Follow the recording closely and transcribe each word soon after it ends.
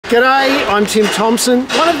G'day, I'm Tim Thompson.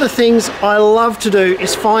 One of the things I love to do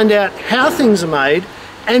is find out how things are made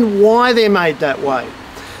and why they're made that way.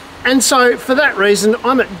 And so for that reason,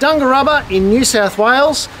 I'm at Dungarubba in New South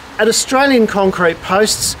Wales at Australian Concrete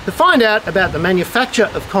Posts to find out about the manufacture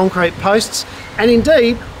of concrete posts and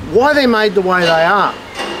indeed why they're made the way they are.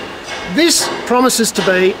 This promises to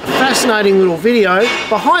be a fascinating little video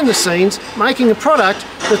behind the scenes making a product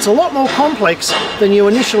that's a lot more complex than you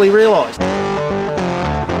initially realised.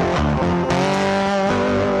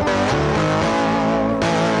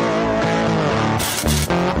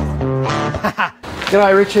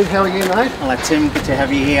 G'day Richard, how are you mate? Hello Tim, good to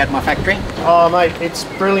have you here at my factory. Oh mate, it's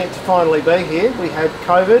brilliant to finally be here. We had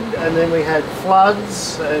COVID and then we had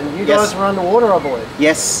floods and you guys were underwater I believe.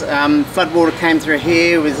 Yes, floodwater came through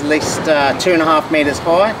here, was at least 2.5 metres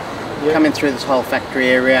high, coming through this whole factory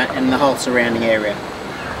area and the whole surrounding area.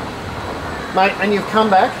 Mate, and you've come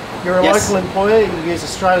back, you're a local employer, you use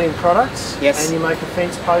Australian products and you make a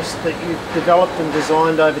fence post that you've developed and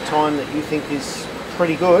designed over time that you think is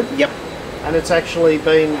pretty good. Yep. And it's actually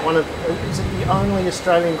been one of, is it the only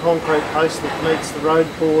Australian concrete post that meets the road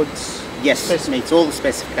boards? Yes, meets all the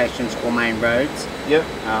specifications for main roads. Yep.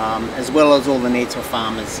 As well as all the needs for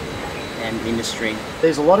farmers and industry.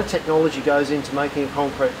 There's a lot of technology goes into making a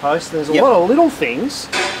concrete post. There's a lot of little things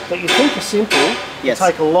that you think are simple, that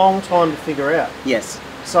take a long time to figure out. Yes.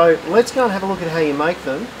 So let's go and have a look at how you make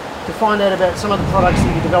them to find out about some of the products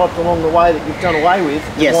that you developed along the way that you've done away with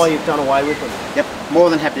and why you've done away with them. Yep, more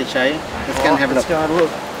than happy to show you. Let's go and have a look. Let's go and have a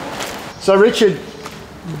look. So Richard,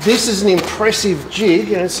 this is an impressive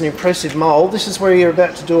jig and it's an impressive mould. This is where you're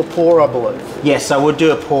about to do a pour, I believe. Yes, so we'll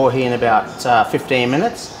do a pour here in about 15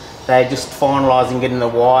 minutes. They're just finalising getting the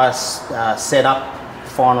wires set up,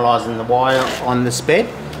 finalising the wire on this bed.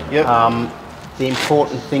 Yep. The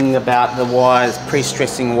important thing about the wires,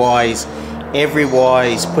 pre-stressing wires, every wire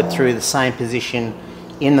is put through the same position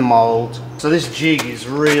in the mould. So this jig is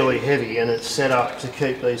really heavy and it's set up to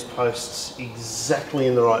keep these posts exactly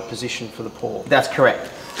in the right position for the pour. That's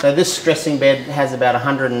correct. So this stressing bed has about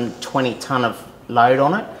 120 tonne of load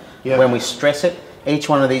on it. Yep. When we stress it, each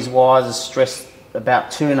one of these wires is stressed about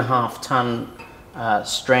 2.5 tonne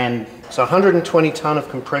strand. So 120 tonne of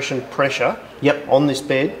compression pressure on this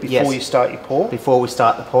bed before you start your pour? Before we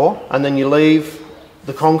start the pour. And then you leave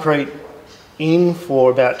the concrete in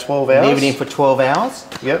for about 12 hours? Leave it in for 12 hours.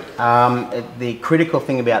 Yep. The critical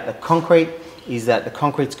thing about the concrete is that the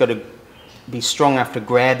concrete's got to be strong enough to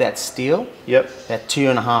grab that steel. Yep. That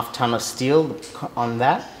 2.5 tonne of steel on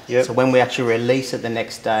that. Yep. So when we actually release it the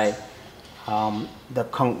next day,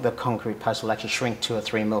 the concrete post will actually shrink 2 or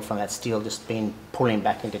 3 mil from that steel just being pulling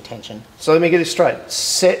back into tension. So let me get this straight.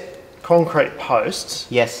 Set concrete posts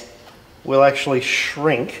will actually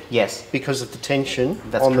shrink because of the tension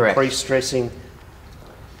on the pre-stressing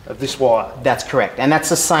of this wire. That's correct. And that's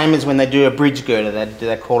the same as when they do a bridge girder.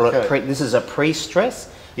 They call it, this is a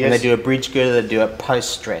pre-stress, and they do a bridge girder, they do a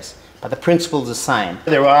post-stress. But the principle's the same.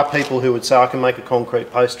 There are people who would say, I can make a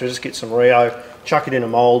concrete poster, just get some Rio, chuck it in a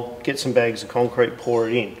mould, get some bags of concrete, pour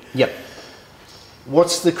it in. Yep.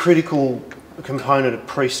 What's the critical component of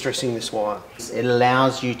pre-stressing this wire? It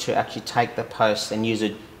allows you to actually take the post and use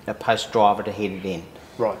a post driver to heat it in.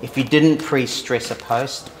 Right. If you didn't pre-stress a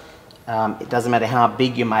post, it doesn't matter how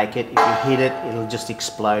big you make it, if you hit it, it'll just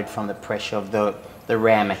explode from the pressure of the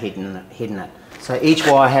rammer hitting it. So each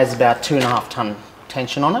wire has about 2.5 tonne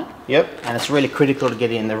tension on it. Yep. And it's really critical to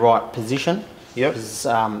get it in the right position. Yep. Because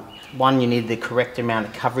one, you need the correct amount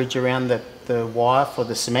of coverage around the wire for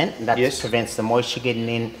the cement, and that prevents the moisture getting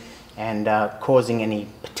in and causing any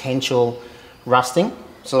potential rusting.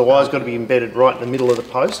 So the wire's got to be embedded right in the middle of the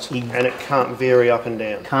post and it can't vary up and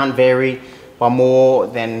down. Can't vary by more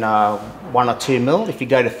than 1 or 2 mil. If you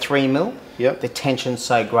go to 3 mil, the tension's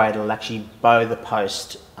so great it'll actually bow the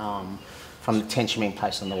post from the tension being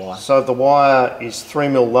placed on the wire. So if the wire is 3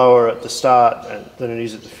 mil lower at the start than it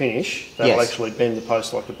is at the finish, that'll actually bend the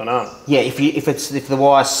post like a banana. Yeah, if the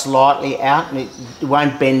wire's slightly out, it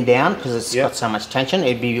won't bend down because it's got so much tension.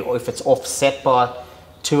 It'd be if it's offset by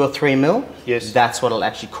 2 or 3 mil. That's what'll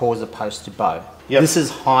actually cause the post to bow. This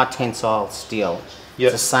is high tensile steel.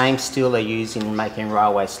 It's the same steel they use in making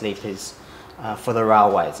railway sleepers for the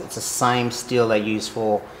railways. It's the same steel they use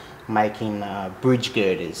for making bridge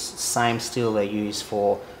girders, same steel they use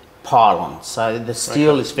for pylons. So the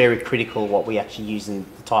steel is very critical what we actually use in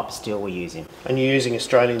the type of steel we're using. And you're using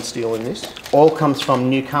Australian steel in this? All comes from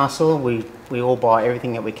Newcastle. We all buy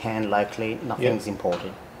everything that we can locally, nothing's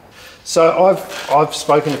imported. So I've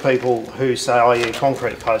spoken to people who say, oh yeah,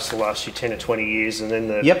 concrete posts will last you 10 or 20 years and then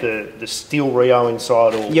the steel Rio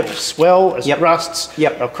inside will swell as it rusts,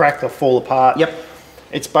 they'll crack, they'll fall apart.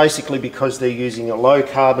 It's basically because they're using a low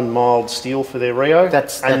carbon mild steel for their Rio,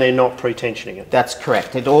 and they're not pre-tensioning it. That's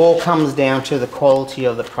correct. It all comes down to the quality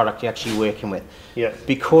of the product you're actually working with. Yeah.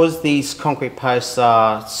 Because these concrete posts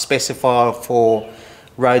are specified for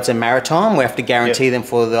roads and maritime, we have to guarantee them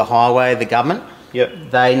for the highway, the government.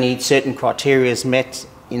 Yep. They need certain criteria met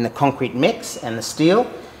in the concrete mix and the steel.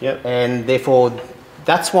 Yep. And therefore,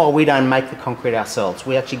 that's why we don't make the concrete ourselves.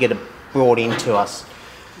 We actually get it brought into us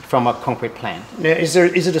from a concrete plant. Now, is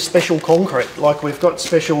it a special concrete? Like we've got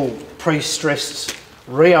special pre-stressed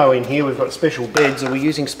Rio in here, we've got special beds. Are we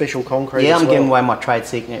using special concrete? Yeah, as I'm well? giving away my trade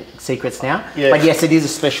secrets now. Yeah. But yes, it is a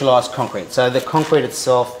specialised concrete. So the concrete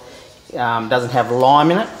itself doesn't have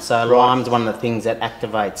lime in it. So lime is one of the things that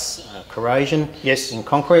activates corrosion in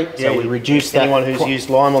concrete. So we reduce that. Anyone who's used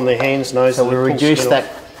lime on their hands knows that. So we reduce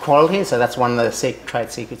that quality. So that's one of the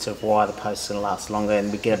trade secrets of why the posts can last longer,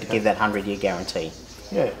 and we get to give that 100-year guarantee.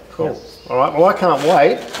 Yeah, cool. Yep. All right, well, I can't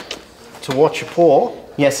wait to watch you pour.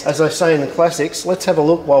 Yes. As they say in the classics, let's have a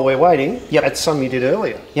look while we're waiting at some you did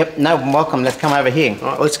earlier. Yep, no, welcome. Let's come over here. All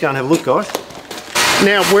right, let's go and have a look, guys.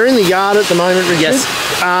 Now, we're in the yard at the moment, Richard. Yes.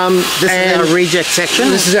 This is our reject section.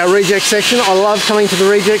 This is our reject section. I love coming to the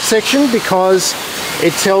reject section because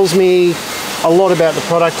it tells me a lot about the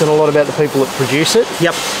product and a lot about the people that produce it.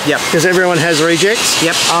 Yep, yep. Because everyone has rejects.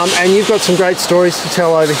 Yep. And you've got some great stories to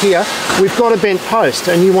tell over here. We've got a bent post,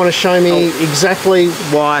 and you want to show me exactly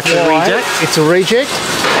why it's a reject. It's a reject,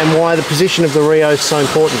 and why the position of the Rio is so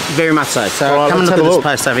important. Very much so. So right, come and look at this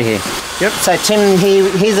post over here. Yep. So Tim,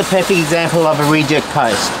 here's a perfect example of a reject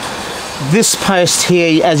post. This post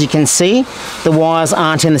here, as you can see, the wires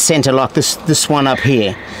aren't in the centre like this one up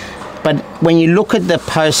here. But when you look at the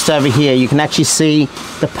post over here, you can actually see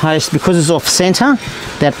the post, because it's off centre,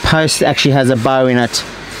 that post actually has a bow in it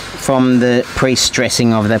from the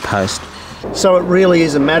pre-stressing of that post. So it really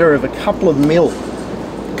is a matter of a couple of mil.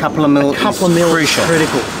 A couple of mil is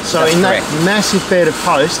critical. So That's in correct. that massive bed of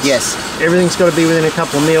posts, everything's got to be within a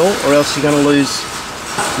couple of mil, or else you're going to lose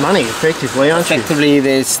money effectively, aren't you? Effectively,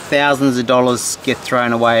 there's thousands of dollars get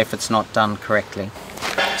thrown away if it's not done correctly.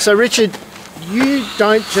 So Richard, you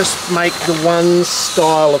don't just make the one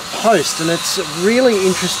style of post, and it's a really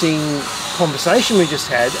interesting conversation we just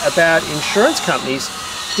had about insurance companies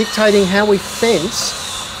dictating how we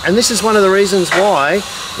fence, and this is one of the reasons why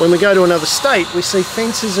when we go to another state we see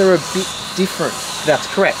fences are a bit different. That's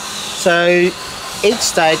correct. So each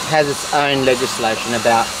state has its own legislation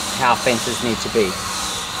about how fences need to be.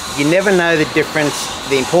 You never know the difference,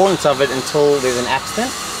 the importance of it until there's an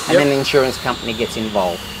accident, and then the insurance company gets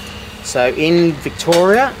involved. So in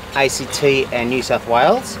Victoria, ACT and New South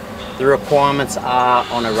Wales, the requirements are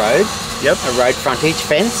on a road. Yep. A road frontage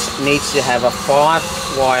fence needs to have a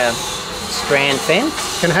 5-wire strand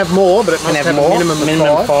fence. Can have more, but it must have a minimum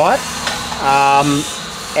of 5.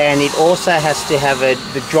 And it also has to have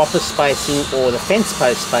the dropper spacing or the fence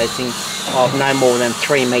post spacing of no more than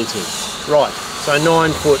 3 metres. Right, so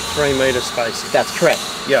 9 foot 3 metre spacing. That's correct.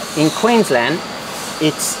 Yeah. In Queensland,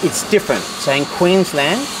 it's different. So in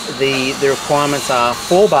Queensland, the requirements are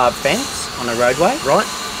 4-barb fence on a roadway, right,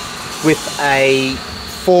 with a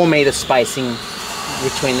 4 metre spacing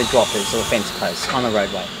between the droppers or fence posts on the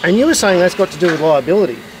roadway. And you were saying that's got to do with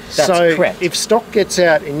liability. That's correct. If stock gets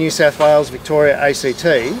out in New South Wales, Victoria, ACT,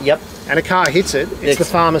 and a car hits it, it's the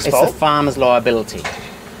farmer's fault. It's the farmer's liability.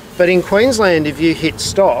 But in Queensland, if you hit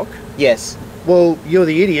stock, yes, well, you're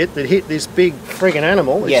the idiot that hit this big friggin'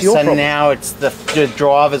 animal. It's your problem. Now it's the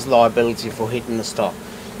driver's liability for hitting the stock.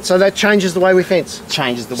 So that changes the way we fence.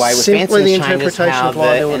 Changes the way we fence. Simply the interpretation of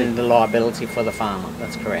liability. And the liability for the farmer.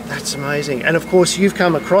 That's correct. That's amazing. And of course, you've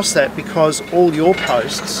come across that because all your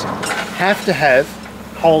posts have to have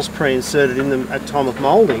holes pre-inserted in them at time of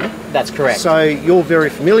moulding. That's correct. So you're very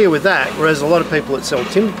familiar with that, whereas a lot of people that sell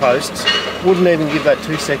timber posts wouldn't even give that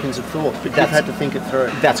 2 seconds of thought, but you've had to think it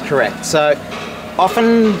through. That's correct. So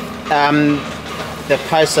often the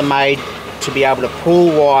posts are made to be able to pull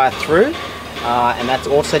wire through, and that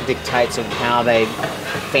also dictates of how they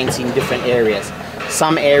fence in different areas.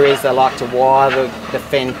 Some areas they like to wire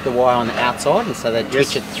the wire on the outside, and so they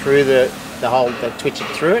twitch it through the hole, they twitch it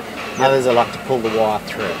through it. Others I like to pull the wire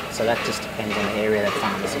through it. So that just depends on the area that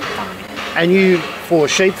farmers are farming. And you, for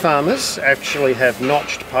sheep farmers, actually have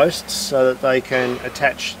notched posts so that they can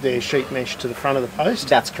attach their sheep mesh to the front of the post.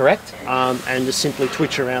 That's correct. And just simply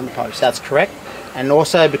twitch around the post. That's correct. And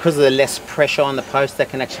also because of the less pressure on the post, that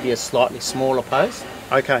can actually be a slightly smaller post.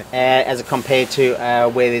 Okay. As compared to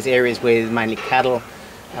where there's areas where there's mainly cattle,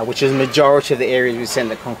 which is the majority of the areas we send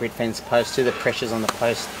the concrete fence post to. The pressures on the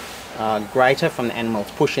post greater from the animals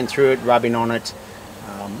pushing through it, rubbing on it,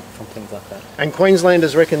 from things like that. And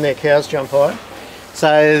Queenslanders reckon their cows jump high?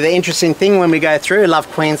 So the interesting thing when we go through, I love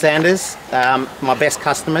Queenslanders, my best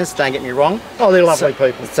customers, don't get me wrong. Oh, they're lovely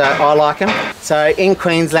people. So I like them. So in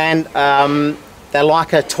Queensland, they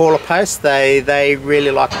like a taller post. They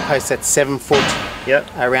really like a post that's 7 foot,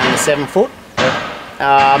 around the 7 foot.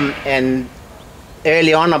 And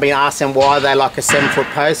early on, I've been asking why they like a 7 foot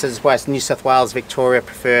post, as opposed to New South Wales, Victoria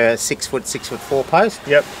prefer a 6 foot, 6'4" post.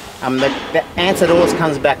 Yep. The answer that always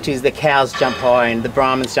comes back to is the cows jump high and the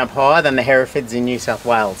Brahmins jump higher than the Herefords in New South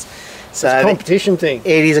Wales. So it's a competition thing.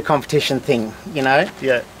 It is a competition thing, you know.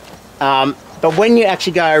 Yeah. But when you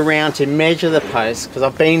actually go around to measure the post, because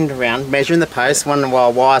I've been around measuring the post, wondering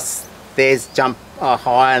why theirs jump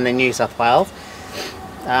higher than New South Wales,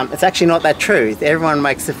 it's actually not that true. Everyone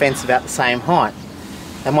makes the fence about the same height.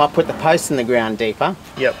 They might put the post in the ground deeper.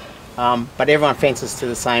 Yep. But everyone fences to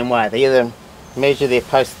the same way. They either measure their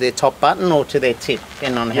post to their top button or to their tip,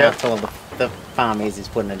 depending on how tall the farm is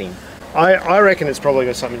putting it in. I reckon it's probably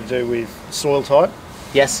got something to do with soil type.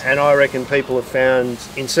 Yes. And I reckon people have found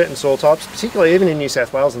in certain soil types, particularly even in New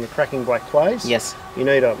South Wales in the cracking black clays, yes, you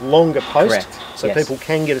need a longer post. Correct. So people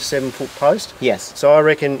can get a 7 foot post. Yes. So I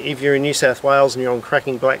reckon if you're in New South Wales and you're on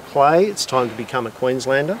cracking black clay, it's time to become a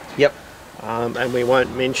Queenslander. Yep. And we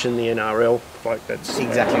won't mention the NRL, like that's...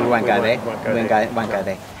 Exactly, we won't go there. Won't go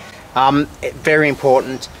there. Very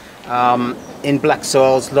important in black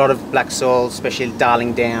soils, a lot of black soils, especially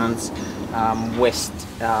Darling Downs, West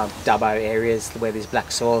Dubbo areas where there's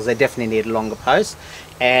black soils, they definitely need a longer post.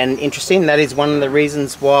 And interesting, that is one of the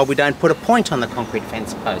reasons why we don't put a point on the concrete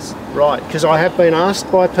fence post. Right, because I have been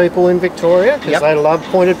asked by people in Victoria, because they love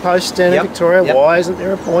pointed posts down in Victoria, why isn't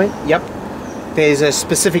there a point? Yep, there's a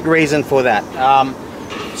specific reason for that.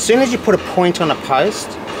 As soon as you put a point on a post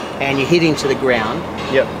and you hit into the ground,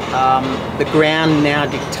 the ground now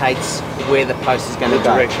dictates where the post is going to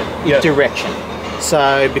go. Direction.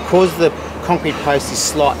 So because the concrete post is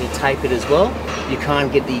slightly tapered as well, you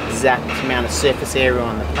can't get the exact amount of surface area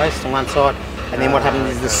on the post on one side, and then what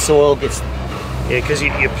happens is the soil gets... Yeah, because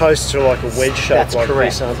your posts are like a wedge shape. That's like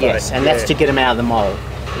correct, this, aren't yes, they? and that's to get them out of the mould.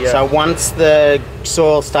 Yeah. So once the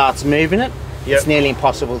soil starts moving it, Yep. it's nearly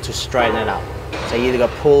impossible to straighten it up. So you either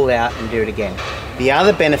got to pull it out and do it again. The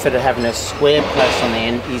other benefit of having a square post on the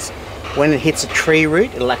end is when it hits a tree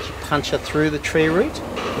root, it'll actually puncture through the tree root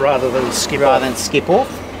rather than skip off.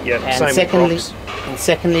 Yeah, and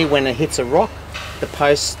secondly, when it hits a rock, the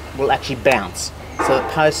post will actually bounce. So the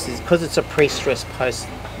post is, because it's a pre-stressed post,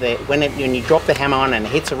 when you drop the hammer on and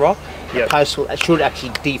it hits a rock, the post should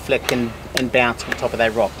actually deflect and bounce on top of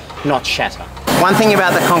that rock, not shatter. One thing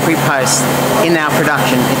about the concrete post in our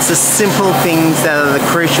production, it's the simple things that are the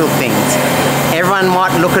crucial things. Everyone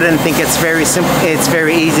might look at it and think it's very simple, it's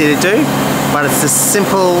very easy to do, but it's the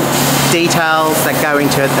simple details that go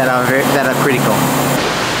into it that are critical.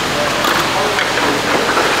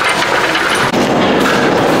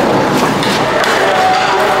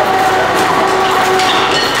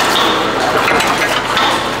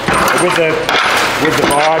 With the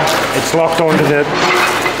vibe, it's locked onto the,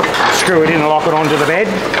 screw it in and lock it onto the bed,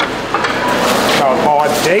 so it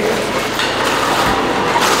vibes deep.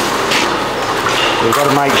 We've got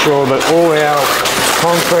to make sure that all our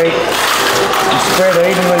concrete is spread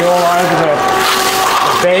evenly all over the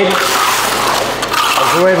bed.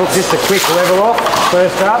 Just a quick level off,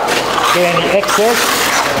 first up, get any excess.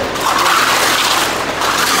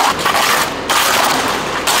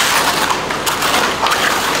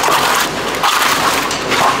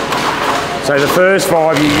 So the first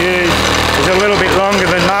vibe you use is a little bit longer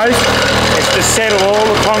than most. It's to settle all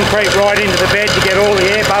the concrete right into the bed to get all the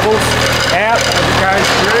air bubbles out as it goes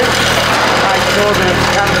through. Make sure that it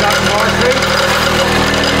comes up nicely.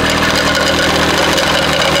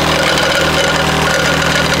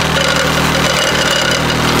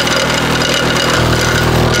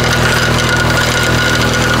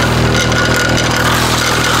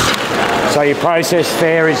 So your process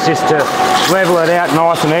there is just to level it out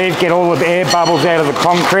nice and even, get all the air bubbles out of the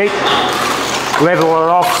concrete, level it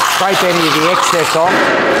off, scrape any of the excess off,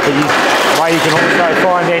 that way you can also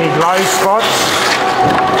find any low spots.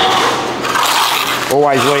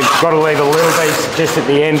 Always got to leave a little bit just at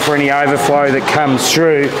the end for any overflow that comes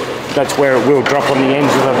through. That's where it will drop on the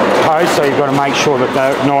ends of the post, so you've got to make sure that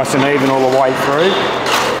they're nice and even all the way through.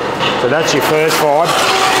 So that's your first vibe.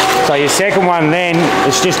 So your second one then,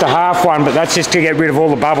 it's just a half one, but that's just to get rid of all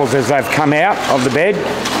the bubbles as they've come out of the bed,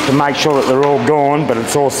 to make sure that they're all gone, but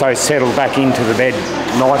it's also settled back into the bed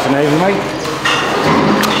nice and evenly.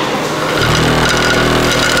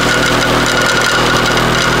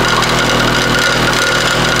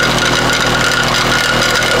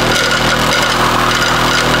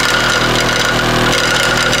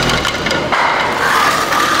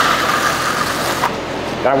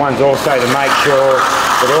 That one's also to make sure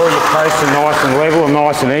that all your posts are nice and level and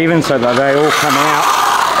nice and even, so that they all come out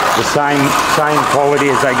the same quality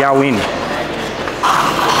as they go in.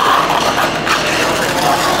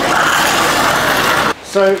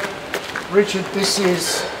 So, Richard, this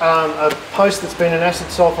is a post that's been in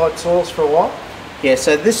acid sulphide soils for a while? Yeah,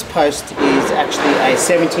 so this post is actually a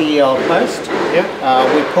 70-year-old post. Yep.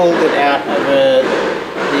 We pulled it out of the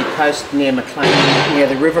coast near McLean, near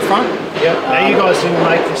the riverfront. Yep. Now you guys didn't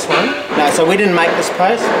make this one? No, so we didn't make this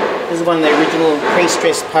post. This is one of the original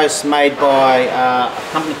pre-stressed posts made by a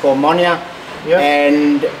company called Monia. Yep.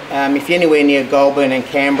 And if you're anywhere near Goulburn and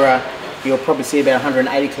Canberra, you'll probably see about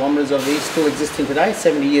 180 kilometres of these still existing today,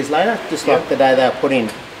 70 years later, just like the day they were put in.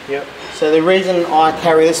 Yep. So the reason I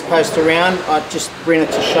carry this post around, I just bring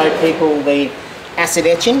it to show people the acid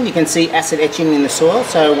etching. You can see acid etching in the soil.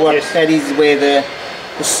 So what that is where the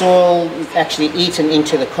soil is actually eaten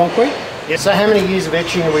into the concrete. Yeah. So how many years of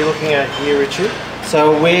etching are we looking at here, Richard?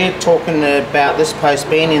 So we're talking about this post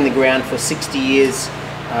being in the ground for 60 years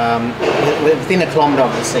within a kilometre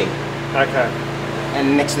of the sea. Okay.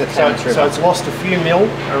 And next to the Clarence River. So it's lost a few mil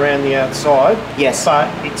around the outside. Yes. But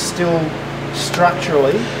it's still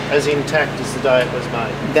structurally as intact as the day it was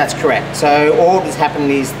made. That's correct. So all that's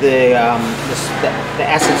happened is the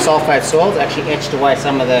acid sulphate soils actually etched away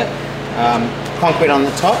some of the concrete on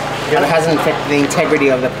the top, but it hasn't affected the integrity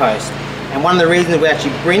of the post. And one of the reasons we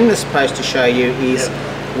actually bring this post to show you is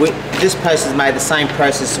this post is made the same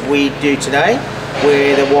process we do today,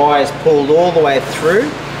 where the wire is pulled all the way through,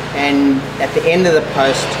 and at the end of the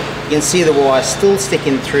post you can see the wire still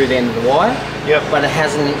sticking through the end of the wire, but it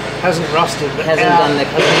hasn't rusted, hasn't done the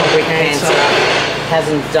concrete cancer,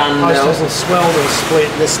 hasn't done hasn't swelled or split.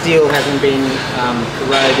 The steel hasn't been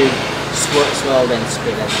corroded, swelled and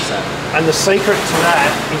split, as you say. And the secret to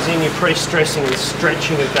that is in your pre-stressing and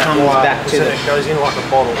stretching of that Comes wire, back to so it goes in like a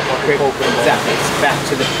bottle, like a cork in a bottle. Exactly, it's back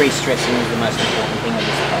to the pre-stressing is the most important thing of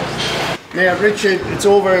this post. Now, Richard, it's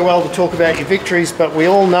all very well to talk about your victories, but we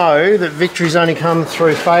all know that victories only come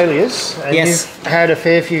through failures. And you've had a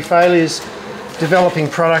fair few failures developing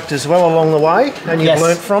product as well along the way, and you've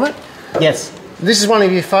learnt from it. Yes. This is one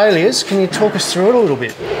of your failures. Can you talk us through it a little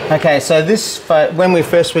bit? Okay, so when we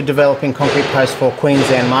first were developing concrete posts for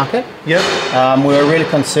Queensland market, we were really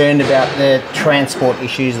concerned about the transport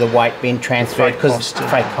issues, the weight being transferred, because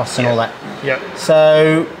freight costs and all that.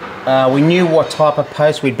 So we knew what type of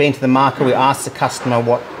post. We'd been to the market, we asked the customer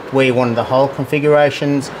where he wanted the hole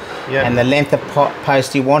configurations and the length of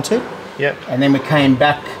post he wanted. And then we came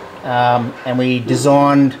back and we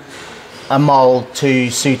designed a mould to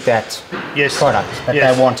suit that product that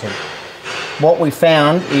they wanted. What we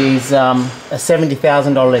found is a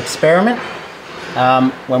 $70,000 experiment.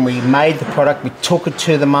 When we made the product, we took it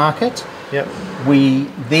to the market.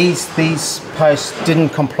 These posts didn't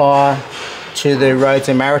comply to the roads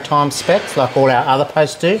and maritime specs like all our other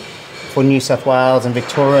posts do for New South Wales and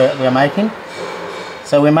Victoria that we're making.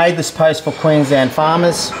 So we made this post for Queensland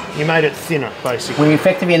farmers. You made it thinner, basically. We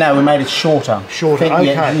effectively, no, we made it shorter. Shorter,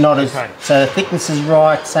 okay. Not as, so the thickness is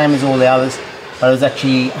right, same as all the others, but it was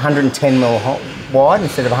actually 110 mil wide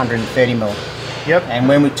instead of 130 mil. And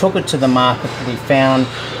when we took it to the market, we found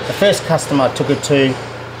the first customer I took it to,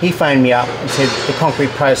 he phoned me up and said the concrete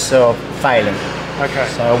posts are failing.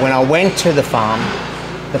 So when I went to the farm,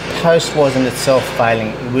 the post wasn't itself failing,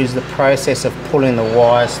 it was the process of pulling the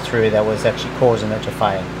wires through that was actually causing it to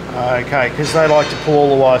fail. Because they like to pull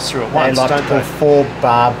all the wires through at once, don't they? They like to pull 4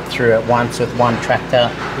 barb through at once with one tractor.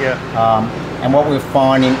 And what we're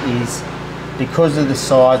finding is, because of the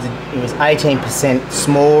size, it was 18%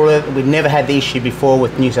 smaller. We'd never had the issue before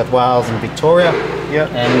with New South Wales and Victoria.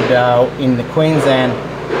 And in the Queensland,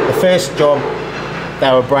 the first job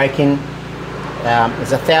they were breaking,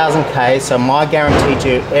 it's 1,000 Ks, so my guarantee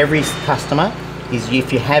to every customer is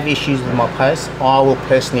if you have issues with my posts, I will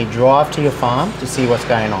personally drive to your farm to see what's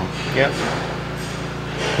going on.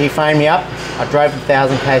 He phoned me up, I drove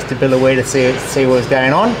 1,000 Ks to Billawee to see what was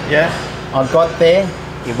going on. I got there,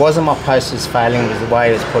 it wasn't my post was failing, it was the way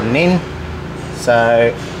it was putting in.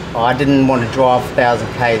 So I didn't want to drive 1,000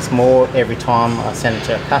 Ks more every time I sent it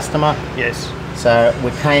to a customer. So we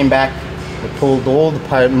came back, we pulled all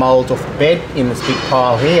the moulds off the bed in this big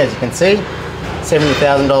pile here, as you can see.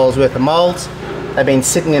 $70,000 worth of moulds. They've been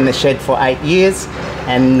sitting in the shed for 8 years,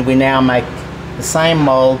 and we now make the same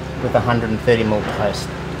mould with 130 mil post,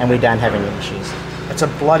 and we don't have any issues. It's a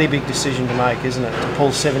bloody big decision to make, isn't it? To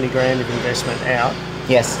pull 70 grand of investment out.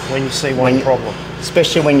 When you see one problem.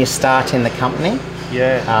 Especially when you start in the company.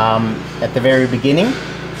 At the very beginning.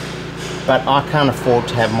 But I can't afford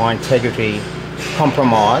to have my integrity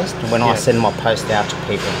compromised when I send my post out to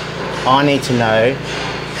people. I need to know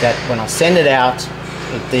that when I send it out,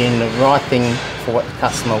 it's doing the right thing for what the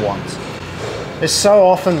customer wants. There's so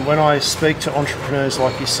often when I speak to entrepreneurs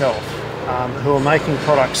like yourself who are making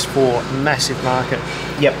products for a massive market,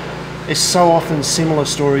 Yep. there's so often similar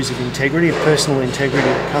stories of integrity, of personal integrity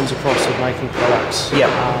that comes across with making products. Yep.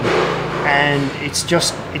 And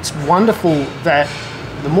it's wonderful that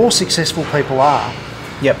the more successful people are,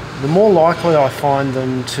 Yep. the more likely I find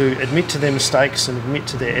them to admit to their mistakes and admit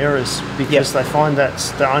to their errors, because they find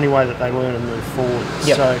that's the only way that they learn and move forward.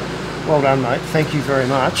 Yep. So, well done, mate. Thank you very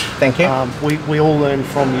much. Thank you. We all learn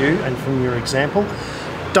from you and from your example.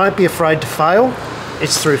 Don't be afraid to fail.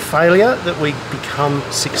 It's through failure that we become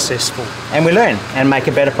successful. And we learn and make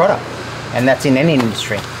a better product. And that's in any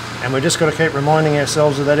industry. And we've just got to keep reminding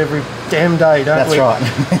ourselves of that every damn day, don't we?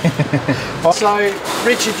 That's right. So,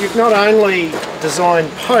 Richard, you've not only designed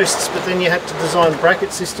posts, but then you had to design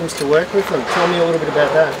bracket systems to work with them. Tell me a little bit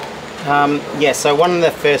about that. Yeah, so one of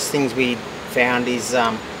the first things we found is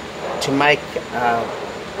to make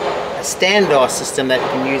a standardised system that you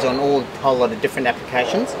can use on a whole lot of different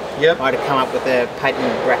applications. Yep. I had to come up with a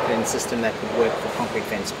patented bracketing system that could work for concrete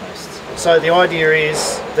fence posts. So the idea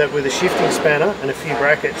is that with a shifting spanner and a few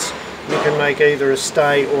brackets, you can make either a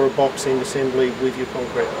stay or a box end assembly with your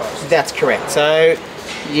concrete post. That's correct. So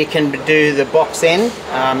you can do the box end,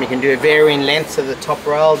 you can do a varying length of the top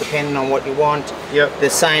rail depending on what you want. Yep. The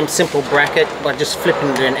same simple bracket, by just flipping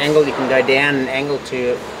it to an angle, you can go down an angle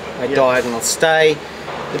to a diagonal stay.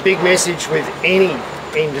 The big message with any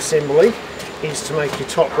end assembly is to make your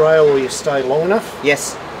top rail or your stay long enough.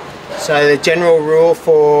 Yes. So the general rule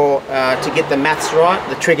for to get the maths right,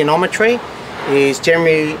 the trigonometry, is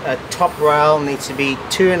generally a top rail needs to be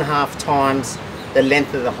 2.5 times the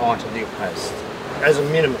length of the height of your post. As a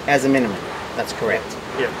minimum. As a minimum, that's correct.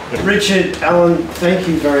 Yeah. Richard, Alan, thank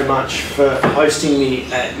you very much for hosting me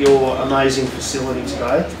at your amazing facility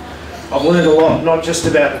today. I've learned a lot, not just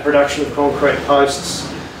about the production of concrete posts,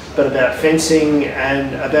 but about fencing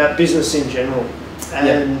and about business in general.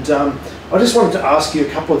 And I just wanted to ask you a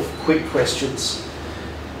couple of quick questions.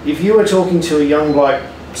 If you were talking to a young bloke,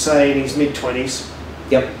 say in his mid-20s,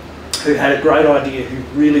 Yep. who had a great idea,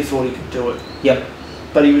 who really thought he could do it, Yep.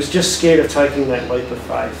 but he was just scared of taking that leap of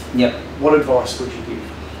faith, Yep. what advice would you give?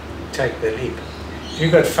 Take the leap. If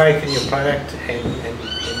you've got faith in your product and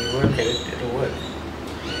you work at it, it'll work.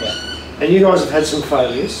 Yeah. And you guys have had some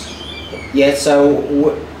failures. Yeah, so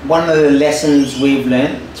one of the lessons we've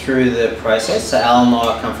learned through the process, so Al and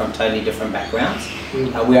I come from totally different backgrounds.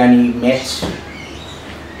 We only met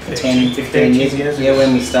 10, 15 years ago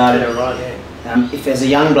when we started. Yeah, right, yeah. If there's a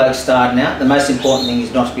young bloke starting out, the most important thing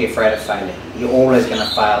is not to be afraid of failure. You're always going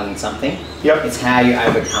to fail in something. Yep. It's how you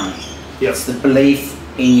overcome it. Yep. It's the belief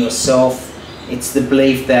in yourself. It's the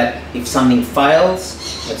belief that if something fails,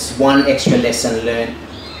 it's one extra lesson learned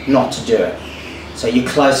not to do it. So you're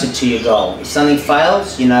closer to your goal. If something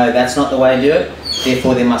fails, you know that's not the way to do it,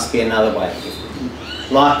 therefore there must be another way.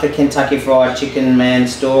 Like the Kentucky Fried Chicken man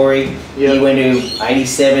story, he went to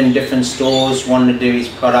 87 different stores, wanted to do his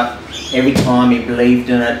product. Every time he believed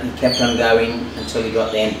in it, he kept on going until he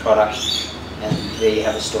got the end product, and there you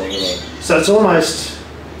have a story there. So it's almost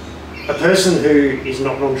a person who is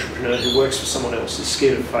not an entrepreneur, who works for someone else, is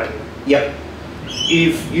scared of failure. Yep.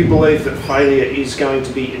 If you believe that failure is going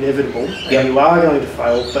to be inevitable, and you are going to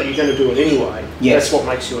fail, but you're going to do it anyway, that's what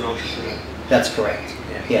makes you an entrepreneur. That's correct.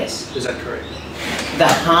 Yes. Is that correct? The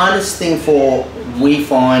hardest thing we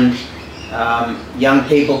find young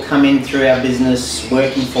people come in through our business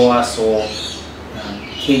working for us, or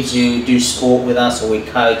kids who do sport with us or we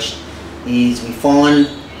coach, is we find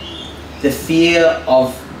the fear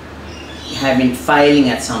of failing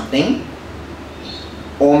at something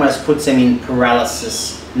almost puts them in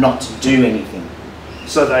paralysis not to do anything.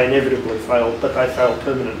 So they inevitably fail, but they fail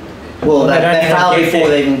permanently. Well, they fail before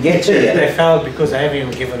they even get to it. They fail because they haven't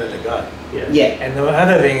even given it a go. Yeah. And the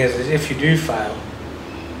other thing is if you do fail,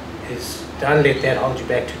 is don't let that hold you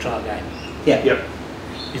back to try again. Yeah. Yep.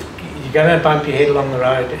 You're going to bump your head along the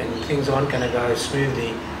road and things aren't going to go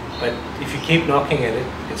smoothly, but if you keep knocking at it,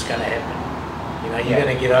 it's going to happen. You know, you're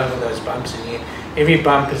going to get over those bumps, and every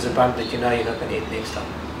bump is a bump that you know you're not going to hit next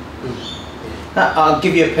time. I'll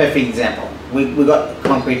give you a perfect example. We got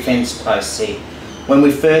concrete fence posts here. When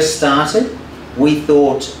we first started, we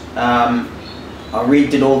thought, I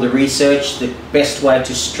redid all the research, the best way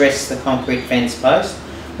to stress the concrete fence post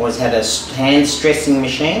was had a hand stressing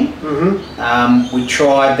machine. We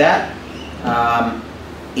tried that.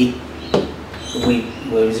 It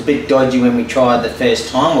was a bit dodgy when we tried the first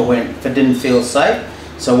time. It didn't feel safe.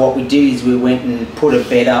 So what we did is we went and put a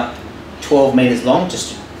bed up 12 metres long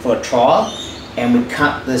just for a trial, and we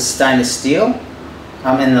cut the stainless steel.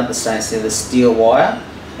 Not the stainless steel, the steel wire,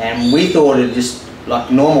 and we thought it just like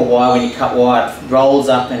normal wire. When you cut wire, it rolls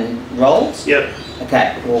up and rolls. Yep.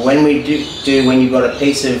 Okay. Well, when we when you've got a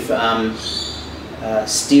piece of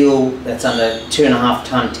steel that's under 2.5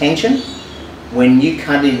 ton tension, when you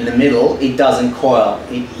cut it in the middle, it doesn't coil.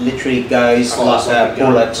 It literally goes like a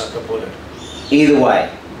bullet. Either way.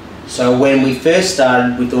 So when we first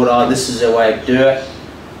started, we thought, oh, this is a way to do it.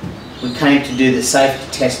 We came to do the safety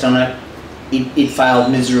test on it. It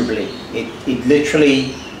failed miserably. It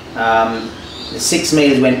literally, the 6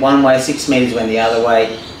 meters went one way, 6 meters went the other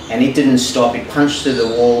way, and it didn't stop. It punched through the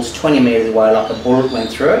walls 20 meters away like a bullet went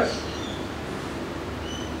through it.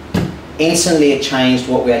 Instantly it changed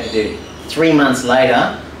what we had to do. 3 months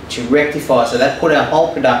later, to rectify, so that put our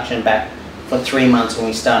whole production back for 3 months when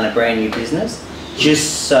we started a brand new business,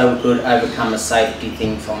 just so we could overcome a safety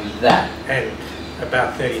thing from that. And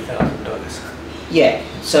about $30,000. Yeah,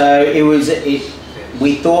 so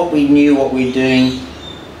we thought we knew what we were doing.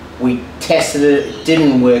 We tested it, it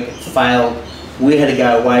didn't work, it failed. We had to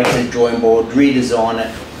go away to the drawing board, redesign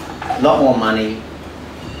it, a lot more money,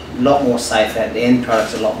 a lot more safer, the end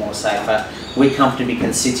product's a lot more safer. We're comfortable we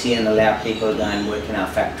can sit here and allow people to go and work in our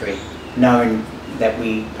factory, knowing that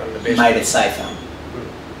we made it safer.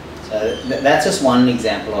 So that's just one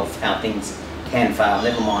example of how things can fail,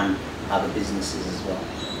 never mind other businesses as well.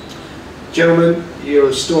 Gentlemen,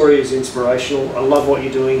 your story is inspirational. I love what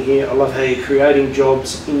you're doing here. I love how you're creating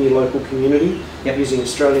jobs in your local community, using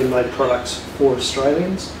Australian-made products for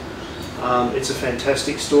Australians. It's a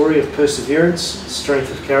fantastic story of perseverance, strength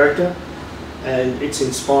of character, and it's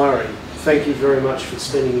inspiring. Thank you very much for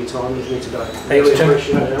spending your time with me today. Thanks, really Tim.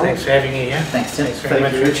 appreciate it. Thanks for having me here. Thanks, Tim. Thanks very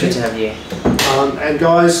much, Richard. Good to have you. And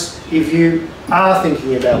guys, if you are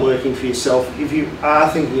thinking about working for yourself, if you are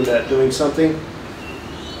thinking about doing something,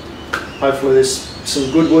 hopefully there's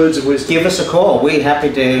some good words of wisdom. Give us a call. We're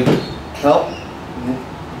happy to help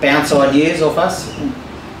bounce ideas off us.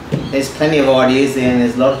 There's plenty of ideas there, and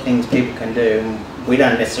there's a lot of things people can do. And we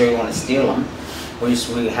don't necessarily want to steal them.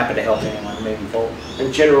 We're happy to help anyone moving forward.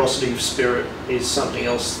 And generosity of spirit is something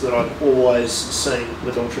else that I've always seen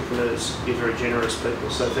with entrepreneurs. You're very generous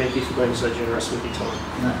people, so thank you for being so generous with your time.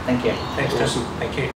 No, thank you. Thanks, awesome. Thank you.